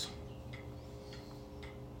lies.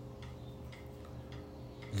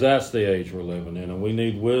 That's the age we're living in, and we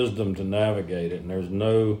need wisdom to navigate it, and there's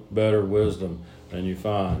no better wisdom than you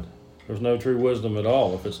find. There's no true wisdom at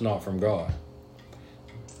all if it's not from God.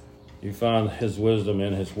 You find His wisdom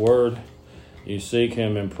in His Word. You seek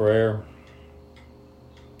Him in prayer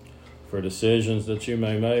for decisions that you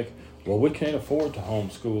may make. Well, we can't afford to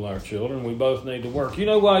homeschool our children. We both need to work. You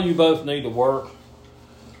know why you both need to work?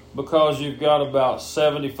 Because you've got about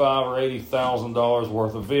 $75,000 or $80,000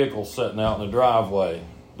 worth of vehicles sitting out in the driveway.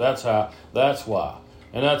 That's why.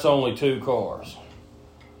 And that's only 2 cars.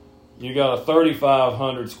 You got a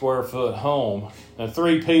 3,500 square foot home and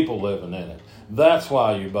 3 people living in it. That's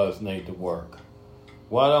why you both need to work.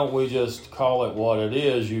 Why don't we just call it what it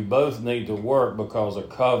is? You both need to work because of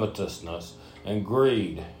covetousness and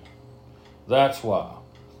greed. That's why.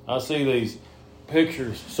 I see these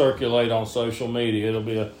pictures circulate on social media. It'll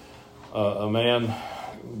be a man,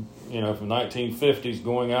 you know, from 1950s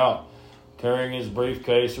going out carrying his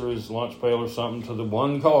briefcase or his lunch pail or something to the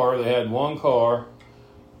one car. They had one car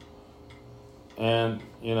and,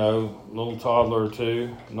 you know, little toddler or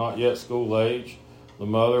 2, not yet school age, the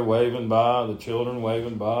mother waving by, the children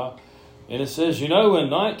waving by. And it says, you know, in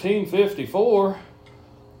 1954,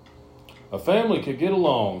 a family could get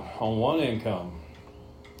along on 1 income.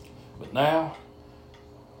 But now,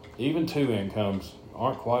 even 2 incomes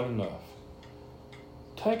aren't quite enough.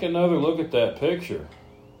 Take another look at that picture.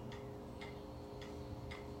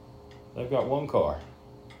 They've got 1 car.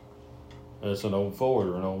 And it's an old Ford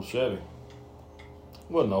or an old Chevy. It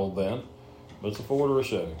wasn't old then, but it's a Ford or a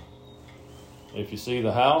Chevy. If you see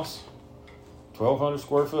the house, 1,200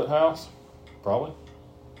 square foot house, probably.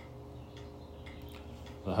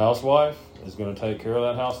 The housewife is going to take care of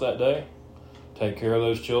that house that day, take care of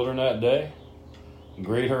those children that day,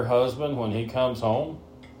 greet her husband when he comes home,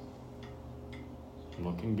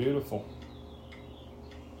 looking beautiful.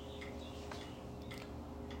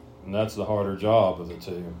 And that's the harder job of the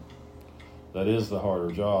 2. That is the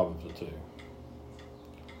harder job of the 2.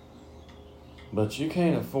 But you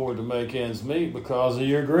can't afford to make ends meet because of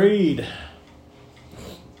your greed.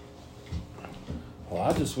 Well,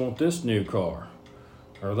 I just want this new car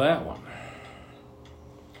or that one.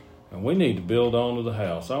 And we need to build onto the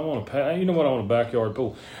house. I want to, you know what, I want a backyard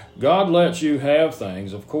pool. God lets you have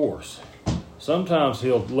things, of course. Sometimes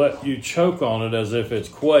He'll let you choke on it as if it's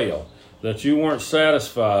quail, that you weren't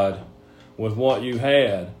satisfied with what you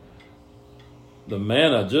had. The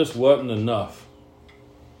manna just wasn't enough.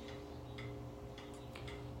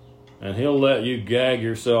 And He'll let you gag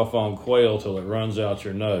yourself on quail till it runs out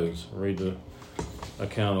your nose. Read the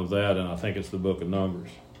account of that, and I think it's the book of Numbers.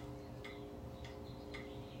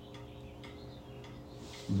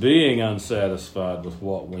 Being unsatisfied with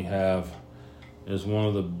what we have is one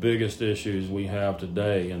of the biggest issues we have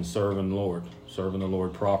today in serving the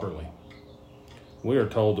Lord properly. We are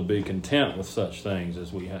told to be content with such things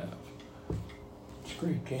as we have. It's a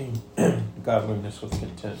great game. Godliness with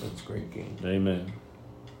contentment is a great game. Amen.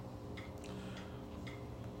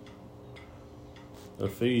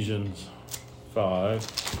 Ephesians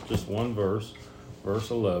 5, just one verse, verse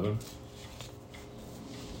 11.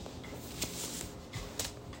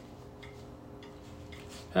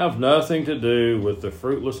 Have nothing to do with the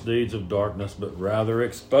fruitless deeds of darkness, but rather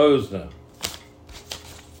expose them.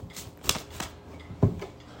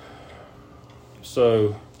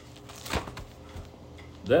 So,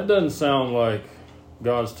 that doesn't sound like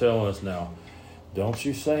God's telling us now, don't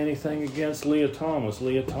you say anything against Leah Thomas.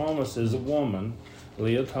 Leah Thomas is a woman.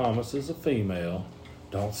 Leah Thomas is a female.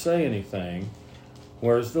 Don't say anything.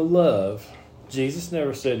 Where's the love? Jesus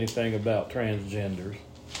never said anything about transgenders.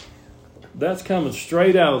 That's coming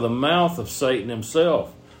straight out of the mouth of Satan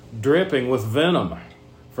himself, dripping with venom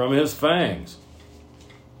from his fangs.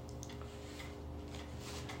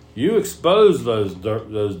 You expose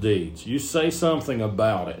those deeds. You say something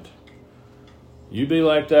about it. You be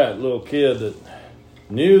like that little kid that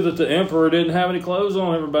knew that the emperor didn't have any clothes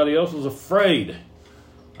on. Everybody else was afraid.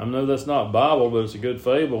 I know that's not Bible, but it's a good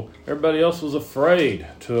fable. Everybody else was afraid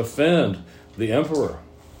to offend the emperor.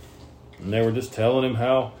 And they were just telling him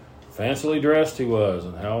how fancily dressed he was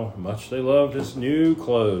and how much they loved his new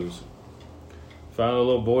clothes. Finally, the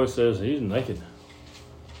little boy says, he's naked.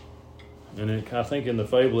 And I think in the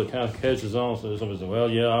fable it kind of catches on. So somebody says, well,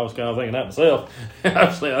 yeah, I was kind of thinking that myself.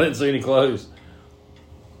 Actually, I didn't see any clothes.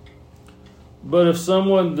 But if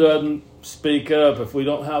someone doesn't speak up, if we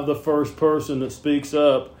don't have the first person that speaks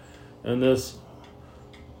up, and this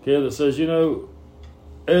kid that says,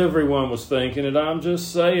 everyone was thinking it, I'm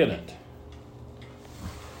just saying it.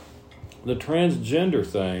 The transgender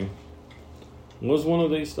thing was one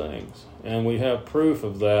of these things. And we have proof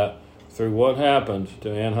of that through what happened to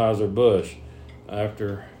Anheuser-Busch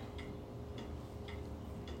after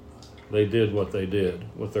they did what they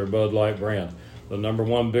did with their Bud Light brand. The number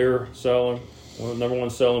one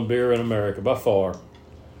selling beer in America by far.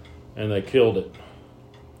 And they killed it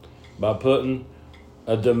by putting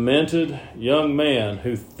a demented young man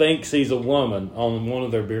who thinks he's a woman on one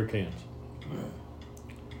of their beer cans.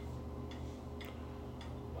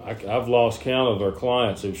 I've lost count of our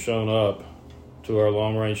clients who've shown up to our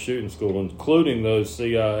long-range shooting school, including those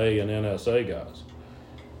CIA and NSA guys,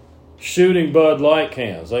 shooting Bud Light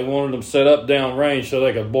cans. They wanted them set up downrange so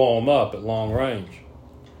they could blow them up at long range.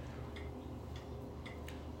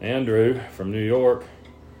 Andrew from New York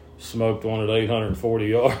smoked one at 840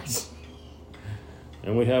 yards.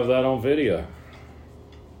 And we have that on video.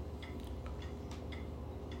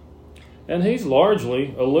 And he's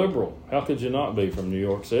largely a liberal. How could you not be from New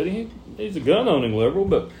York City? He's a gun-owning liberal,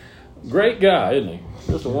 but great guy, isn't he?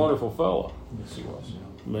 Just a wonderful fellow. Yes, he was.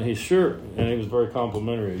 I mean, he's sure, and he was very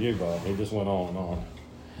complimentary of you, Bob. He just went on and on.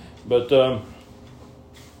 But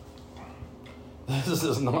this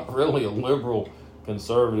is not really a liberal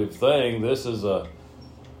conservative thing. This is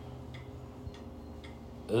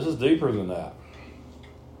deeper than that.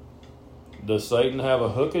 Does Satan have a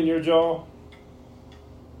hook in your jaw?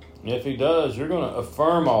 If he does, you're going to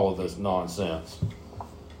affirm all of this nonsense.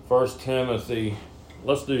 1 Timothy,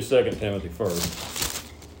 let's do 2 Timothy first.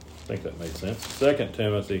 I think that made sense. 2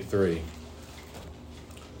 Timothy 3.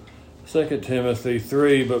 2 Timothy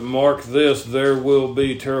 3, but mark this, there will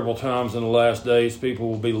be terrible times in the last days. People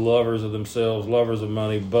will be lovers of themselves, lovers of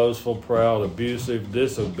money, boastful, proud, abusive,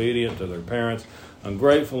 disobedient to their parents,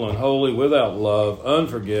 ungrateful, unholy, without love,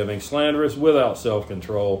 unforgiving, slanderous, without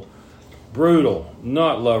self-control, brutal,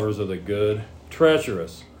 not lovers of the good,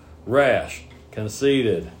 treacherous, rash,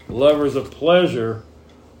 conceited, lovers of pleasure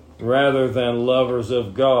rather than lovers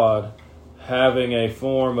of God, having a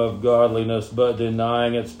form of godliness but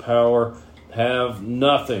denying its power. Have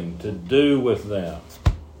nothing to do with them.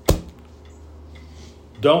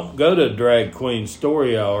 Don't go to drag queen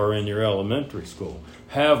story hour in your elementary school.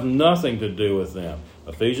 Have nothing to do with them.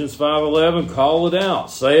 Ephesians 5:11, call it out.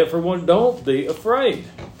 Say it for one. Don't be afraid.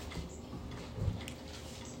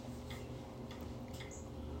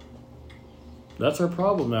 That's our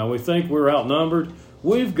problem now. We think we're outnumbered.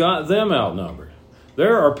 We've got them outnumbered.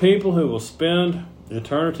 There are people who will spend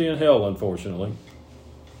eternity in hell, unfortunately,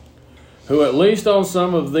 who at least on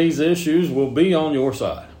some of these issues will be on your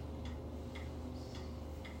side.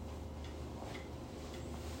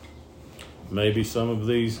 Maybe some of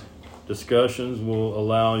these discussions will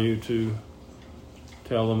allow you to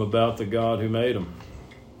tell them about the God who made them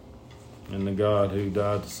and the God who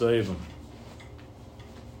died to save them.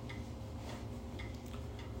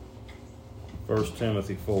 1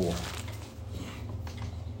 Timothy 4.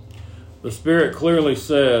 The Spirit clearly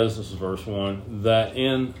says, this is verse 1, that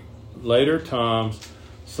in later times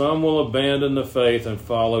some will abandon the faith and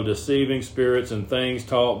follow deceiving spirits and things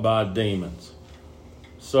taught by demons.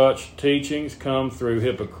 Such teachings come through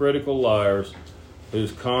hypocritical liars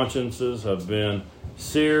whose consciences have been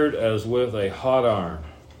seared as with a hot iron.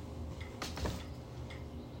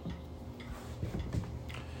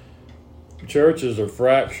 churches are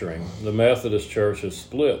fracturing. The Methodist Church is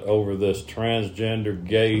split over this transgender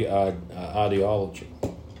gay ideology.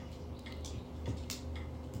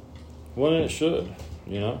 Well, it should,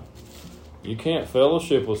 you know. You can't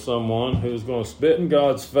fellowship with someone who's going to spit in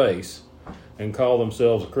God's face and call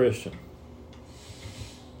themselves a Christian.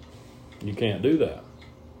 You can't do that.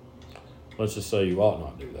 Let's just say you ought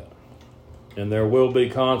not do that. And there will be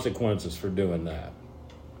consequences for doing that.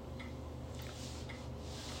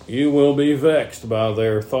 You will be vexed by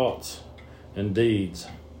their thoughts and deeds.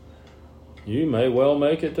 You may well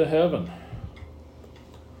make it to heaven,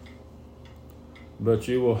 but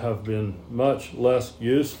you will have been much less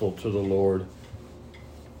useful to the Lord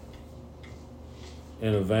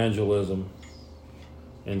in evangelism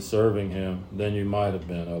and serving Him than you might have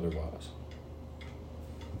been otherwise.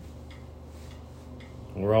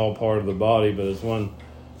 We're all part of the body, but as one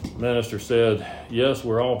minister said, yes,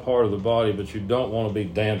 we're all part of the body, but you don't want to be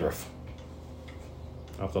dandruff.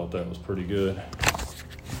 I thought that was pretty good.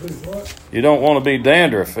 What? You don't want to be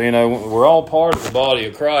dandruff. You know, we're all part of the body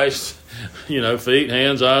of Christ. You know, feet,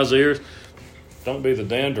 hands, eyes, ears. Don't be the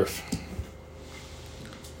dandruff.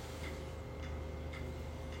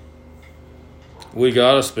 We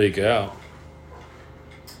got to speak out.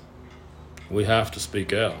 We have to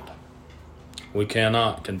speak out. We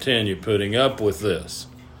cannot continue putting up with this.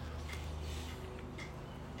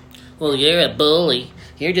 Well, you're a bully.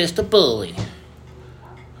 You're just a bully.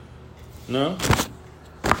 No.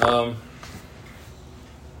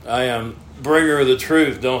 I am bringer of the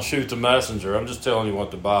truth. Don't shoot the messenger. I'm just telling you what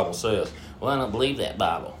the Bible says. Well, I don't believe that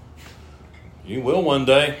Bible. You will one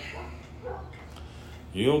day.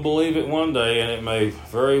 You'll believe it one day, and it may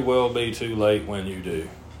very well be too late when you do.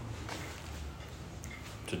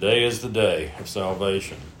 Today is the day of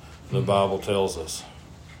salvation. The Bible tells us.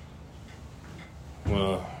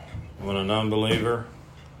 When an unbeliever,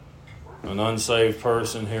 an unsaved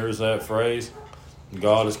person hears that phrase,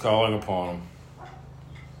 God is calling upon them.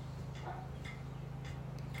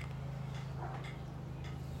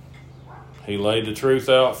 He laid the truth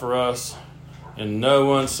out for us in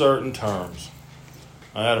no uncertain terms.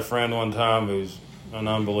 I had a friend one time who's an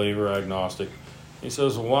unbeliever, agnostic. He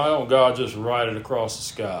says, well, why don't God just write it across the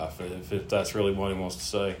sky if that's really what He wants to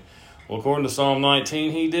say? Well, according to Psalm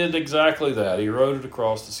 19, He did exactly that. He wrote it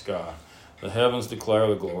across the sky. The heavens declare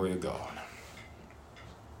the glory of God.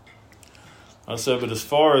 I said, but as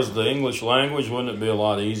far as the English language, wouldn't it be a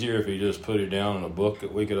lot easier if He just put it down in a book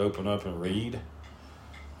that we could open up and read?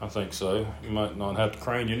 I think so. You might not have to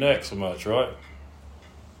crane your neck so much, right?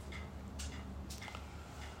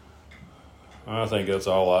 I think that's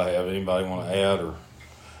all I have. Anybody want to add or?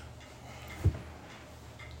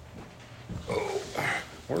 Oh,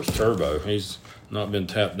 where's Turbo? He's not been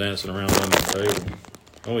tap dancing around on the table.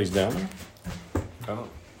 Oh, he's down there? I don't.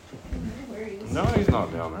 Where he is. No, he's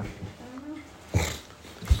not down there.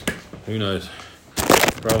 Who knows?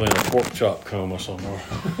 Probably in a pork chop coma somewhere.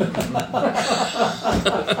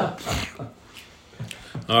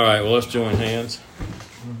 All right, well, let's join hands.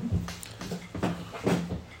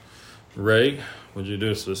 Ray, would you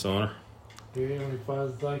do us this honor? Dear Heavenly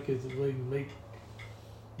Father, thank you that we can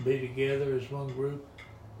be together as one group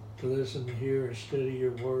to listen, to hear, and study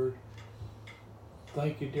your word.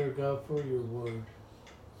 Thank you, dear God, for your word.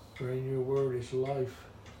 For in your word is life,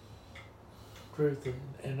 truth,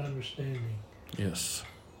 and understanding. Yes.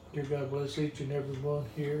 Dear God, bless each and every one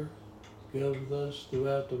here. Go with us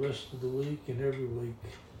throughout the rest of the week and every week.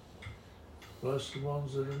 Bless the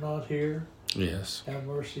ones that are not here. Yes. Have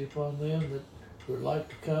mercy upon them that would like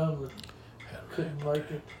to come but couldn't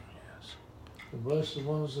make it. Yes. And bless the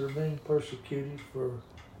ones that are being persecuted for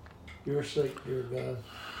your sake, dear God.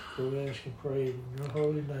 For we ask and pray in your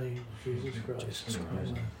holy name, Jesus Christ. Jesus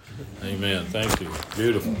Christ. Amen. Thank you.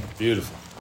 Beautiful. Beautiful.